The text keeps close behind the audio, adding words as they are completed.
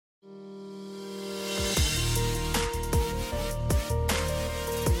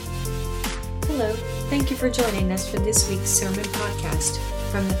Thank you for joining us for this week's sermon podcast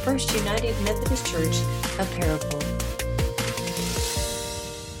from the First United Methodist Church of Paragould.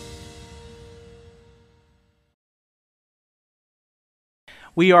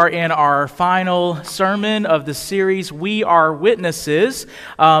 We are in our final sermon of the series, We Are Witnesses,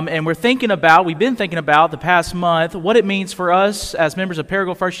 and we've been thinking about the past month what it means for us as members of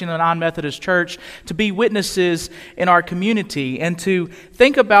Paragould First United Methodist Church to be witnesses in our community. And to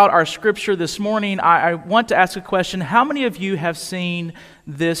think about our scripture this morning, I want to ask a question. How many of you have seen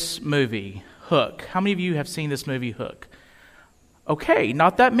this movie, Hook? How many of you have seen this movie, Hook? Okay,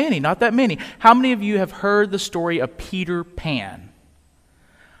 not that many. How many of you have heard the story of Peter Pan?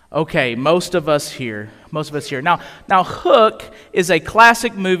 Okay, most of us here. Now, Hook is a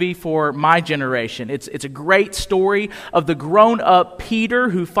classic movie for my generation. It's a great story of the grown-up Peter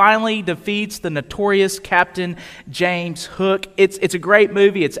who finally defeats the notorious Captain James Hook. It's a great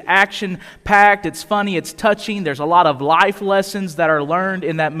movie. It's action-packed. It's funny. It's touching. There's a lot of life lessons that are learned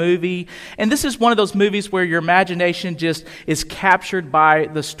in that movie. And this is one of those movies where your imagination just is captured by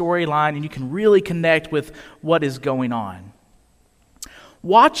the storyline and you can really connect with what is going on.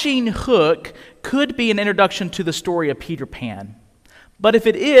 Watching Hook could be an introduction to the story of Peter Pan. But if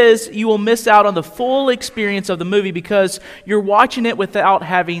it is, you will miss out on the full experience of the movie because you're watching it without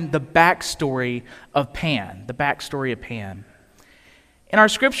having the backstory of Pan. In our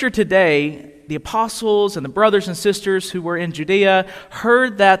scripture today, the apostles and the brothers and sisters who were in Judea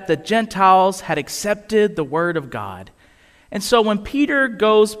heard that the Gentiles had accepted the word of God. And so when Peter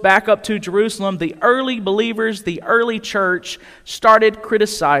goes back up to Jerusalem, the early believers, the early church, started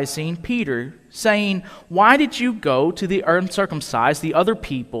criticizing Peter, saying, "Why did you go to the uncircumcised, the other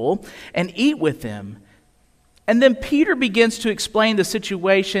people, and eat with them?" And then Peter begins to explain the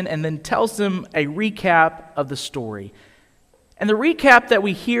situation and then tells them a recap of the story. And the recap that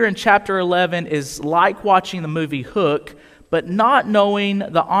we hear in chapter 11 is like watching the movie Hook, but not knowing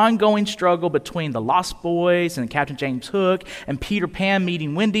the ongoing struggle between the Lost Boys and Captain James Hook and Peter Pan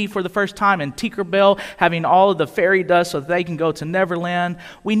meeting Wendy for the first time and Tinkerbell having all of the fairy dust so that they can go to Neverland.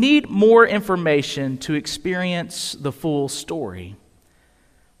 We need more information to experience the full story.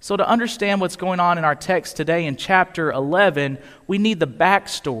 So to understand what's going on in our text today in chapter 11, we need the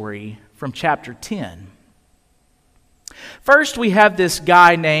backstory from chapter 10. First, we have this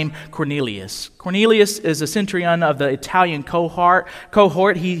guy named Cornelius. Cornelius is a centurion of the Italian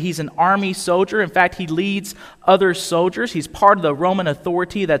cohort. He's an army soldier. In fact, he leads other soldiers. He's part of the Roman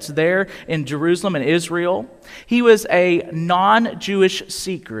authority that's there in Jerusalem and Israel. He was a non-Jewish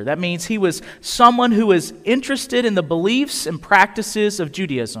seeker. That means he was someone who was interested in the beliefs and practices of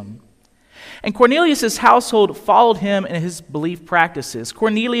Judaism. And Cornelius' household followed him in his belief practices.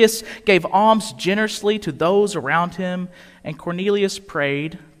 Cornelius gave alms generously to those around him, and Cornelius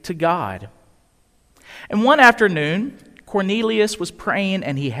prayed to God. And one afternoon, Cornelius was praying,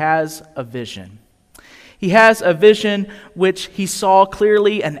 and he has a vision. He has a vision which he saw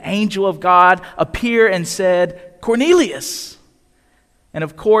clearly an angel of God appear and said, "Cornelius!" And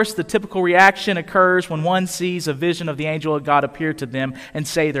of course, the typical reaction occurs when one sees a vision of the angel of God appear to them and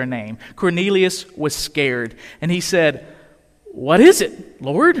say their name. Cornelius was scared, and he said, "What is it,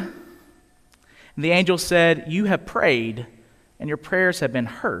 Lord?" And the angel said, "You have prayed, and your prayers have been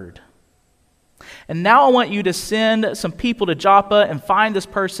heard. And now I want you to send some people to Joppa and find this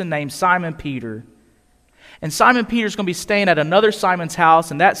person named Simon Peter. And Simon Peter's going to be staying at another Simon's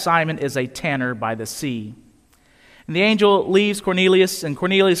house, and that Simon is a tanner by the sea." And the angel leaves Cornelius, and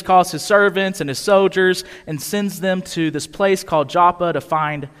Cornelius calls his servants and his soldiers and sends them to this place called Joppa to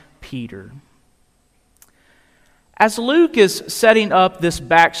find Peter. As Luke is setting up this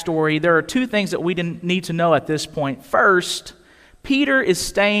backstory, there are two things that we need to know at this point. First, Peter is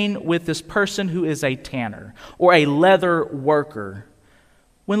staying with this person who is a tanner or a leather worker.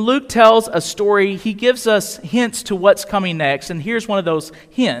 When Luke tells a story, he gives us hints to what's coming next, and here's one of those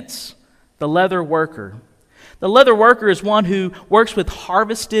hints: the leather worker. The leather worker is one who works with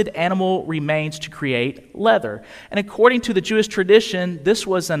harvested animal remains to create leather. And according to the Jewish tradition, this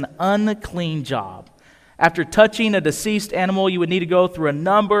was an unclean job. After touching a deceased animal, you would need to go through a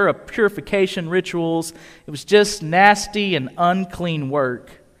number of purification rituals. It was just nasty and unclean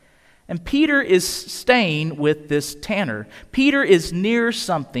work. And Peter is staying with this tanner. Peter is near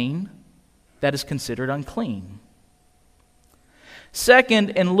something that is considered unclean. Second,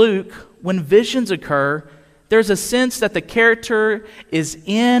 in Luke, when visions occur, there's a sense that the character is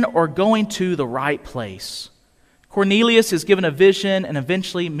in or going to the right place. Cornelius is given a vision and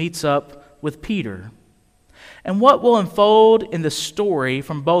eventually meets up with Peter. And what will unfold in the story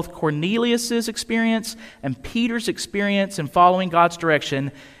from both Cornelius' experience and Peter's experience in following God's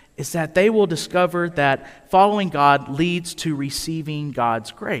direction is that they will discover that following God leads to receiving God's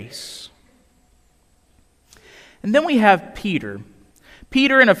grace. And then we have Peter.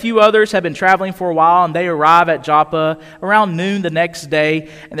 Peter and a few others have been traveling for a while, and they arrive at Joppa around noon the next day,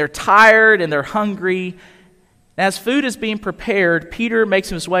 and they're tired and they're hungry. As food is being prepared, Peter makes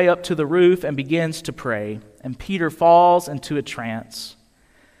his way up to the roof and begins to pray, and Peter falls into a trance.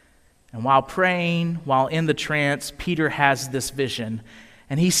 And while praying, while in the trance, Peter has this vision.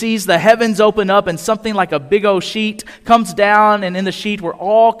 And he sees the heavens open up and something like a big old sheet comes down, and in the sheet were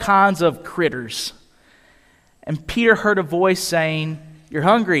all kinds of critters. And Peter heard a voice saying, "You're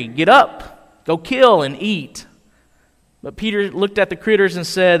hungry, get up, go kill and eat." But Peter looked at the critters and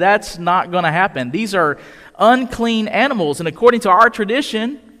said, "That's not going to happen. These are unclean animals, and according to our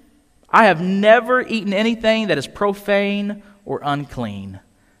tradition, I have never eaten anything that is profane or unclean."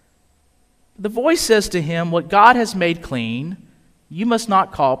 The voice says to him, "What God has made clean, you must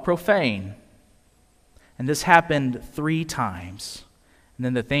not call profane." And this happened 3 times. And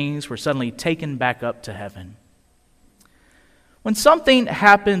then the things were suddenly taken back up to heaven. When something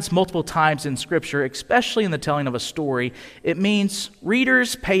happens multiple times in Scripture, especially in the telling of a story, it means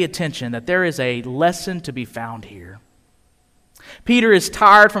readers pay attention, that there is a lesson to be found here. Peter is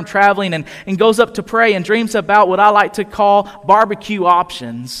tired from traveling and goes up to pray and dreams about what I like to call barbecue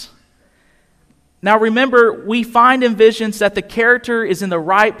options. Now remember, we find in visions that the character is in the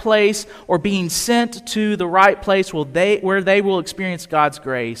right place or being sent to the right place where they will experience God's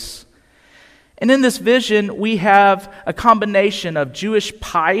grace. And in this vision, we have a combination of Jewish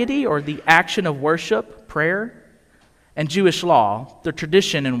piety, or the action of worship, prayer, and Jewish law, the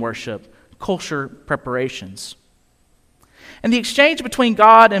tradition in worship, kosher preparations. And the exchange between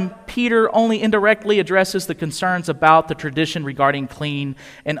God and Peter only indirectly addresses the concerns about the tradition regarding clean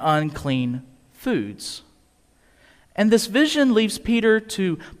and unclean foods. And this vision leaves Peter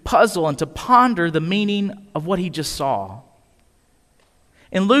to puzzle and to ponder the meaning of what he just saw.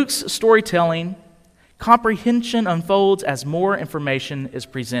 In Luke's storytelling, comprehension unfolds as more information is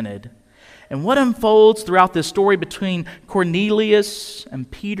presented. And what unfolds throughout this story between Cornelius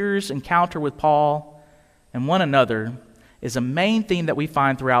and Peter's encounter with Paul and one another is a main theme that we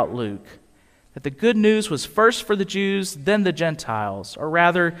find throughout Luke. That the good news was first for the Jews, then the Gentiles. Or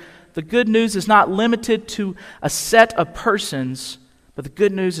rather, the good news is not limited to a set of persons, but the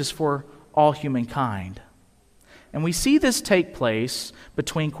good news is for all humankind. And we see this take place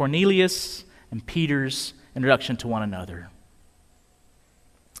between Cornelius and Peter's introduction to one another.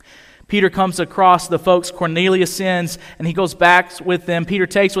 Peter comes across the folks Cornelius sends, and he goes back with them. Peter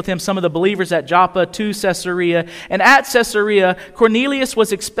takes with him some of the believers at Joppa to Caesarea. And at Caesarea, Cornelius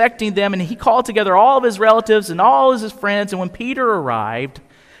was expecting them, and he called together all of his relatives and all of his friends. And when Peter arrived,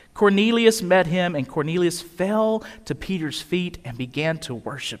 Cornelius met him, and Cornelius fell to Peter's feet and began to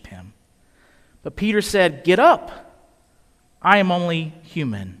worship him. But Peter said, "Get up. I am only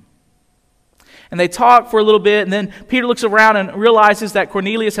human." And they talk for a little bit, and then Peter looks around and realizes that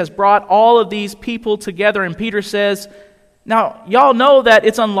Cornelius has brought all of these people together, and Peter says, "Now, y'all know that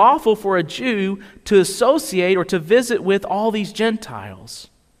it's unlawful for a Jew to associate or to visit with all these Gentiles."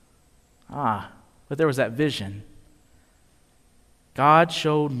 But there was that vision. God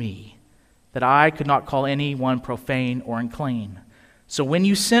showed me that I could not call anyone profane or unclean. So when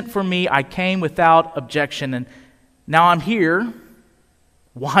you sent for me, I came without objection, and now I'm here.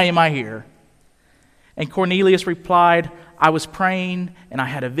 Why am I here? And Cornelius replied, "I was praying, and I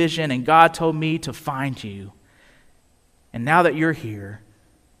had a vision, and God told me to find you. And now that you're here,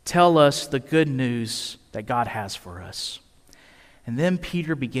 tell us the good news that God has for us." And then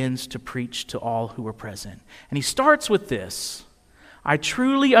Peter begins to preach to all who were present. And he starts with this: "I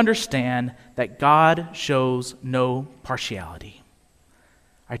truly understand that God shows no partiality."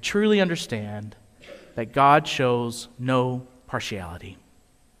 I truly understand that God shows no partiality.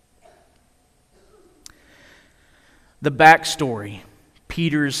 The backstory,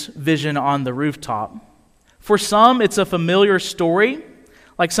 Peter's vision on the rooftop. For some, it's a familiar story.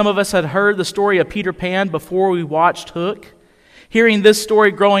 Like some of us had heard the story of Peter Pan before we watched Hook. Hearing this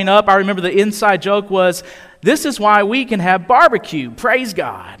story growing up, I remember the inside joke was, "This is why we can have barbecue. Praise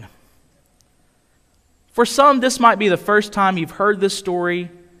God." For some, this might be the first time you've heard this story.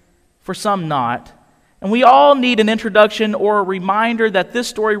 For some, not. And we all need an introduction or a reminder that this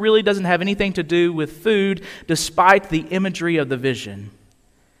story really doesn't have anything to do with food, despite the imagery of the vision.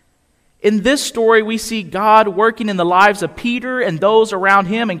 In this story, we see God working in the lives of Peter and those around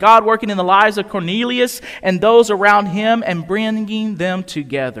him, and God working in the lives of Cornelius and those around him, and bringing them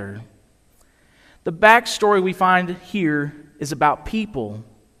together. The backstory we find here is about people,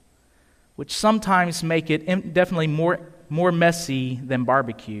 which sometimes make it definitely more more messy than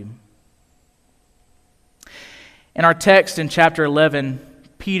barbecue. In our text in chapter 11,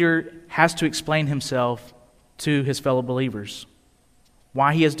 Peter has to explain himself to his fellow believers,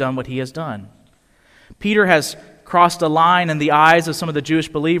 why he has done what he has done. Peter has crossed a line in the eyes of some of the Jewish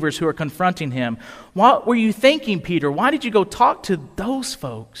believers who are confronting him. What were you thinking, Peter? Why did you go talk to those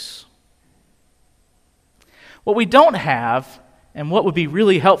folks? What we don't have, and what would be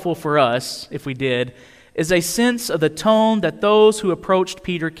really helpful for us if we did, is a sense of the tone that those who approached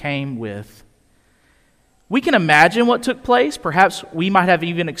Peter came with. We can imagine what took place. Perhaps we might have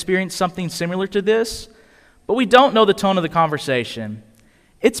even experienced something similar to this, but we don't know the tone of the conversation.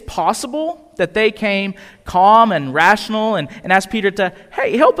 It's possible that they came calm and rational and asked Peter to,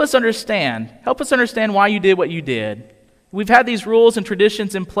 hey, help us understand. Help us understand why you did what you did. We've had these rules and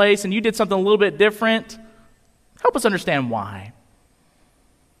traditions in place, and you did something a little bit different. Help us understand why.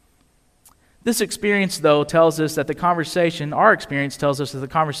 This experience, though, tells us that our experience tells us that the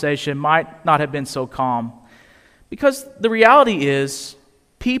conversation might not have been so calm. Because the reality is,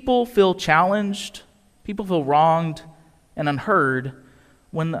 people feel challenged, people feel wronged and unheard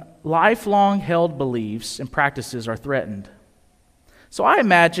when lifelong held beliefs and practices are threatened. So I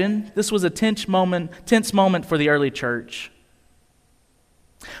imagine this was a tense moment for the early church.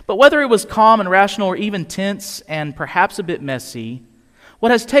 But whether it was calm and rational or even tense and perhaps a bit messy,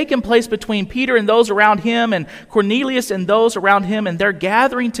 what has taken place between Peter and those around him and Cornelius and those around him and their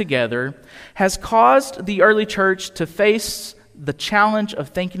gathering together has caused the early church to face the challenge of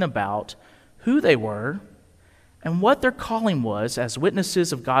thinking about who they were and what their calling was as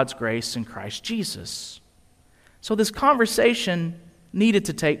witnesses of God's grace in Christ Jesus. So this conversation needed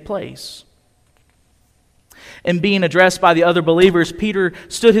to take place. In being addressed by the other believers, Peter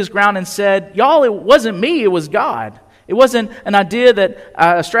stood his ground and said, y'all, it wasn't me, it was God. It wasn't an idea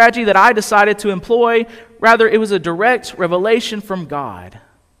a strategy that I decided to employ. Rather, it was a direct revelation from God.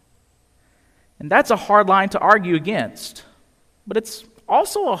 And that's a hard line to argue against, but it's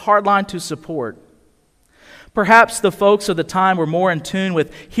also a hard line to support. Perhaps the folks of the time were more in tune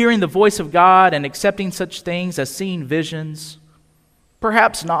with hearing the voice of God and accepting such things as seeing visions.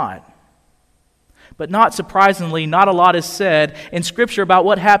 Perhaps not. But not surprisingly, not a lot is said in Scripture about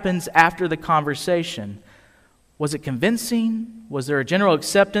what happens after the conversation. Was it convincing? Was there a general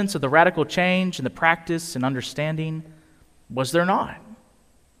acceptance of the radical change in the practice and understanding? Was there not?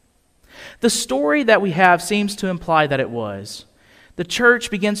 The story that we have seems to imply that it was. The church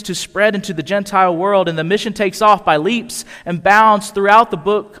begins to spread into the Gentile world, and the mission takes off by leaps and bounds throughout the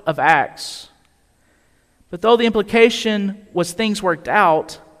book of Acts. But though the implication was things worked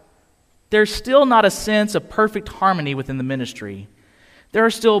out, there's still not a sense of perfect harmony within the ministry. There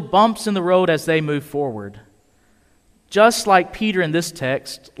are still bumps in the road as they move forward. Just like Peter in this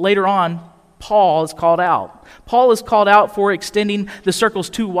text, later on, Paul is called out. Paul is called out for extending the circles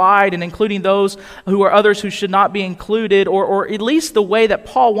too wide and including those who are others who should not be included, or at least the way that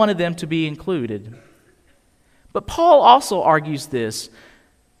Paul wanted them to be included. But Paul also argues this,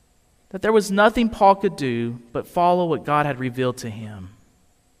 that there was nothing Paul could do but follow what God had revealed to him.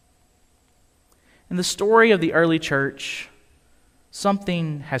 In the story of the early church,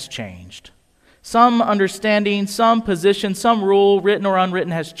 something has changed. Some understanding, some position, some rule, written or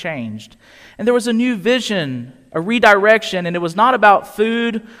unwritten, has changed. And there was a new vision, a redirection, and it was not about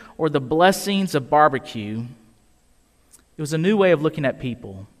food or the blessings of barbecue. It was a new way of looking at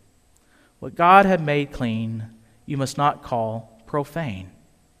people. What God had made clean, you must not call profane.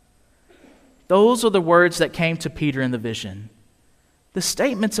 Those are the words that came to Peter in the vision. The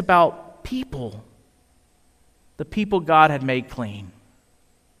statements about people, the people God had made clean.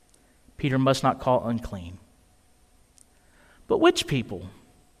 Peter must not call unclean. But which people?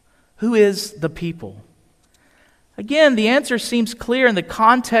 Who is the people? Again, the answer seems clear in the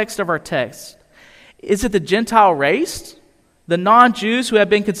context of our text. Is it the Gentile race? The non-Jews who have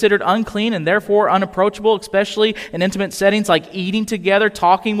been considered unclean and therefore unapproachable, especially in intimate settings like eating together,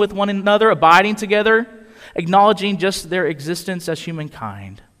 talking with one another, abiding together, acknowledging just their existence as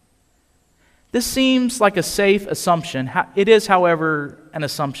humankind. This seems like a safe assumption. It is, however, an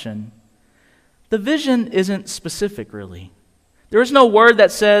assumption. The vision isn't specific, really. There is no word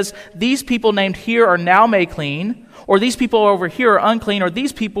that says, these people named here are now made clean, or these people over here are unclean, or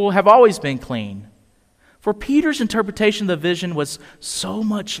these people have always been clean. For Peter's interpretation of the vision was so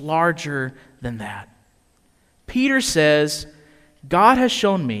much larger than that. Peter says, God has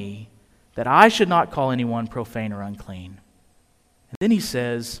shown me that I should not call anyone profane or unclean. And then he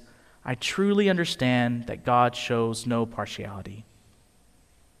says, I truly understand that God shows no partiality.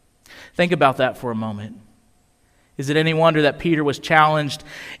 Think about that for a moment. Is it any wonder that Peter was challenged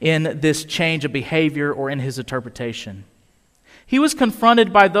in this change of behavior or in his interpretation? He was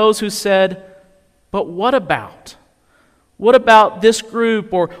confronted by those who said, but what about? What about this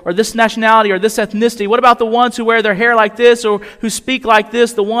group or this nationality or this ethnicity? What about the ones who wear their hair like this or who speak like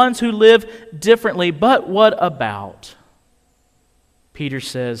this, the ones who live differently? But what about? Peter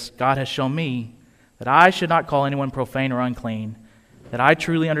says, God has shown me that I should not call anyone profane or unclean, that I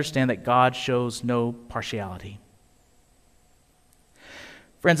truly understand that God shows no partiality.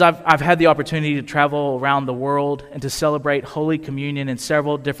 Friends, I've had the opportunity to travel around the world and to celebrate Holy Communion in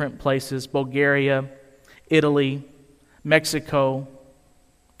several different places, Bulgaria, Italy, Mexico,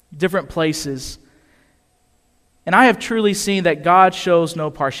 different places. And I have truly seen that God shows no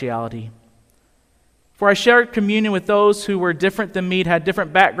partiality. For I shared communion with those who were different than me, had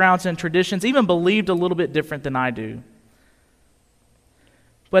different backgrounds and traditions, even believed a little bit different than I do.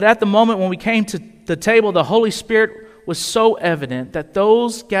 But at the moment when we came to the table, the Holy Spirit was so evident that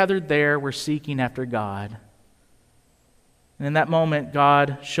those gathered there were seeking after God. And in that moment,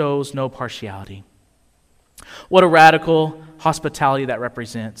 God shows no partiality. What a radical hospitality that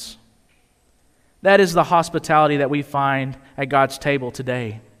represents. That is the hospitality that we find at God's table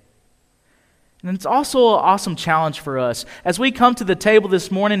today. And it's also an awesome challenge for us. As we come to the table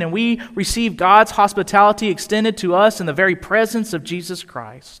this morning and we receive God's hospitality extended to us in the very presence of Jesus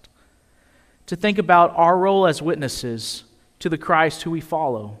Christ, to think about our role as witnesses to the Christ who we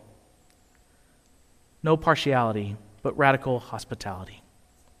follow. No partiality, but radical hospitality.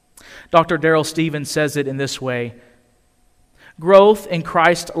 Dr. Darrell Stevens says it in this way: growth in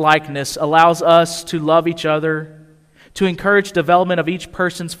Christ-likeness allows us to love each other, to encourage development of each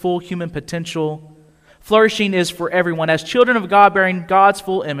person's full human potential. Flourishing is for everyone. As children of God bearing God's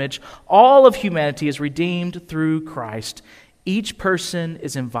full image, all of humanity is redeemed through Christ. Each person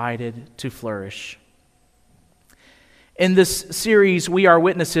is invited to flourish. In this series, We Are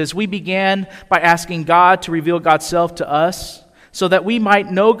Witnesses, we began by asking God to reveal God's self to us so that we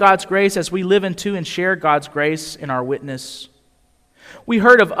might know God's grace as we live into and share God's grace in our witness. We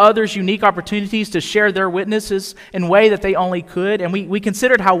heard of others' unique opportunities to share their witnesses in a way that they only could, and we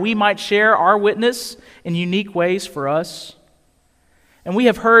considered how we might share our witness in unique ways for us. And we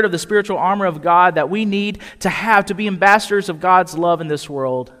have heard of the spiritual armor of God that we need to have to be ambassadors of God's love in this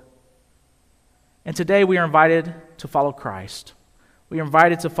world. And today we are invited to follow Christ. We are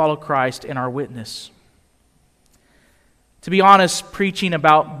invited to follow Christ in our witness. To be honest, preaching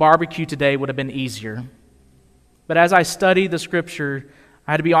about barbecue today would have been easier. But as I studied the Scripture,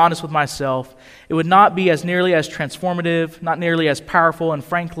 I had to be honest with myself. It would not be as nearly as transformative, not nearly as powerful, and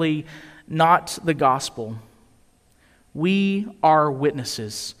frankly, not the gospel. We are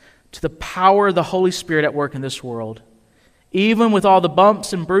witnesses to the power of the Holy Spirit at work in this world. Even with all the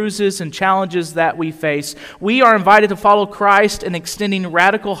bumps and bruises and challenges that we face, we are invited to follow Christ in extending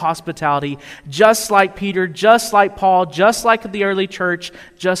radical hospitality, just like Peter, just like Paul, just like the early church,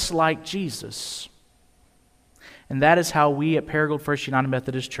 just like Jesus. And that is how we at Paragould First United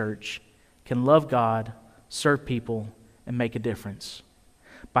Methodist Church can love God, serve people, and make a difference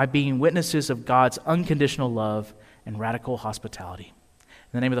by being witnesses of God's unconditional love and radical hospitality.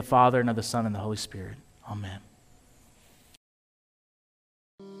 In the name of the Father, and of the Son, and the Holy Spirit. Amen.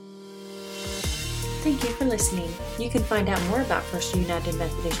 Thank you for listening. You can find out more about First United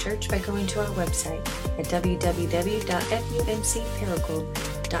Methodist Church by going to our website at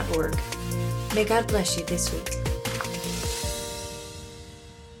www.fumcparagould.org. May God bless you this week.